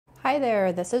Hi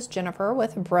there, this is Jennifer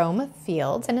with Brome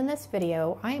Fields, and in this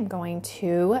video I am going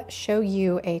to show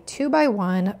you a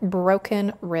 2x1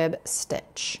 broken rib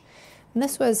stitch. And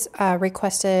this was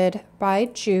requested by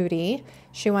Judy.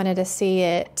 She wanted to see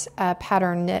it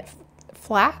pattern knit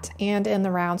flat and in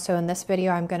the round, so in this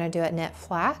video I'm going to do it knit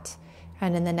flat,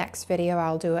 and in the next video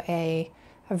I'll do a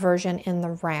version in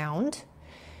the round.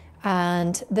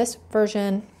 And this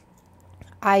version,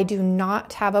 I do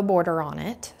not have a border on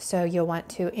it, so you'll want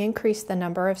to increase the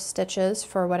number of stitches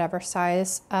for whatever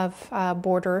size of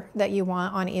border that you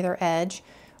want on either edge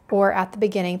or at the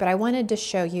beginning. But I wanted to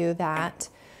show you that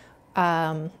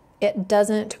it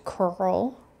doesn't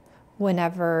curl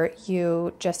whenever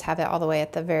you just have it all the way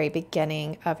at the very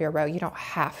beginning of your row. You don't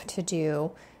have to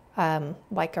do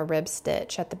like a rib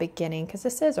stitch at the beginning, because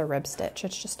this is a rib stitch.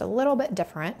 It's just a little bit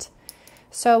different.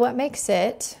 So what makes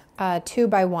it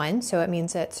 2x1, so it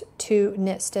means it's 2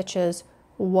 knit stitches,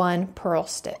 1 purl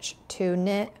stitch, 2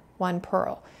 knit, 1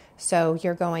 purl. So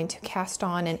you're going to cast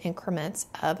on in increments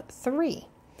of 3.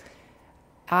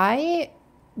 I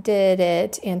did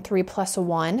it in 3 plus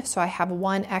 1, so I have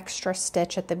 1 extra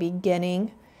stitch at the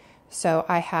beginning. So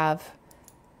I have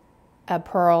a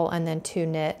purl and then 2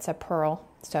 knits, a purl.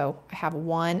 So I have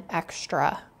 1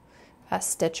 extra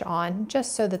stitch on,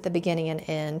 just so that the beginning and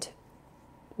end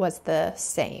was the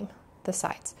same, the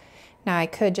sides. Now I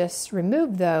could just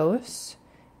remove those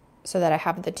so that I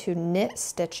have the 2 knit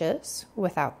stitches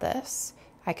without this.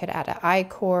 I could add an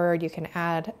I-cord, you can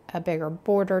add a bigger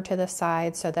border to the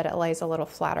side so that it lays a little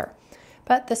flatter.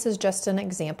 But this is just an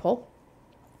example.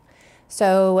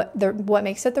 So what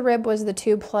makes it the rib was the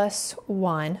 2 plus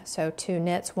 1, so 2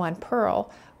 knits, 1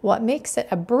 purl. What makes it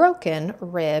a broken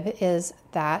rib is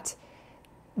that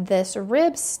this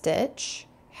rib stitch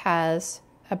has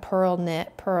a purl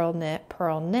knit, purl knit,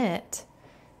 purl knit.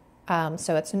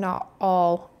 So it's not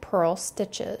all purl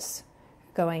stitches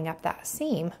going up that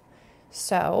seam.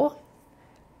 So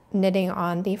knitting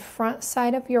on the front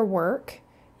side of your work,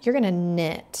 you're going to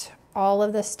knit all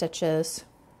of the stitches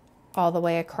all the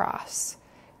way across.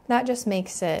 That just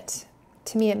makes it,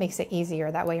 to me, it makes it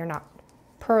easier. That way you're not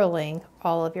purling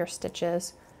all of your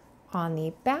stitches on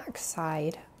the back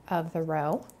side of the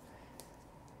row.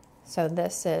 So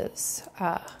this is,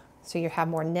 so you have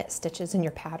more knit stitches in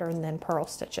your pattern than purl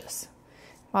stitches.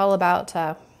 All about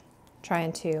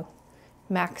trying to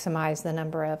maximize the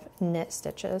number of knit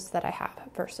stitches that I have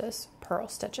versus purl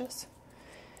stitches.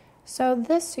 So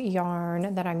this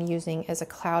yarn that I'm using is a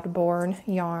Cloudborne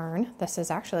yarn. This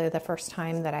is actually the first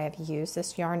time that I have used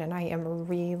this yarn, and I am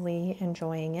really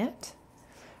enjoying it.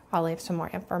 I'll leave some more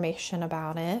information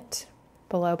about it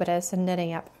below, but it's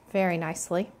knitting up very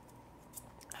nicely.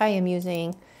 I am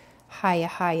using Hiya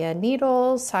Hiya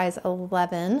needles, size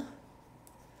 11,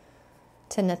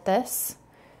 to knit this.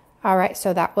 All right,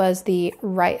 so that was the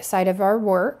right side of our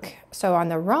work. So on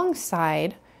the wrong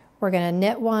side, we're going to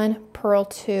knit 1, purl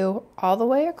 2 all the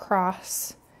way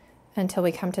across until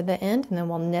we come to the end, and then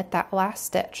we'll knit that last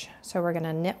stitch. So we're going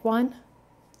to knit 1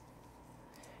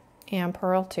 and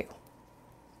purl 2.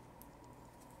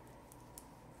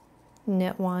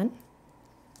 Knit 1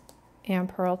 and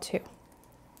purl 2.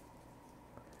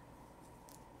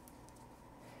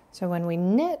 So when we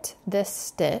knit this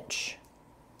stitch,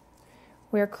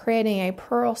 we're creating a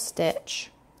purl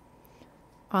stitch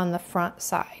on the front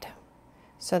side.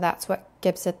 So that's what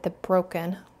gives it the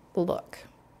broken look.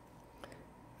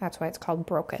 That's why it's called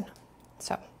broken.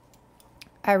 So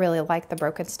I really like the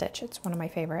broken stitch. It's one of my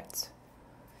favorites.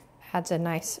 Adds a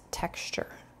nice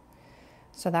texture.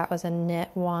 So that was a knit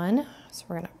 1. So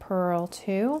we're going to purl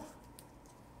 2,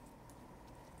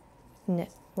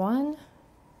 knit 1,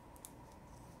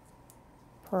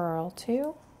 purl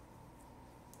 2,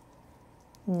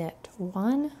 knit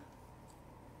 1,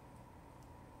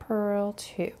 purl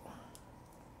 2.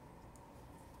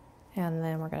 And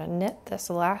then we're going to knit this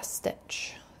last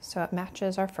stitch so it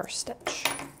matches our first stitch.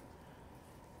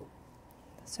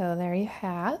 So there you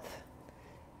have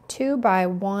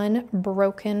 2x1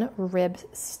 broken rib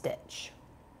stitch.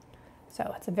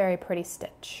 So it's a very pretty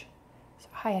stitch. So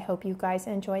I hope you guys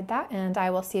enjoyed that, and I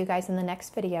will see you guys in the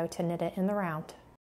next video to knit it in the round.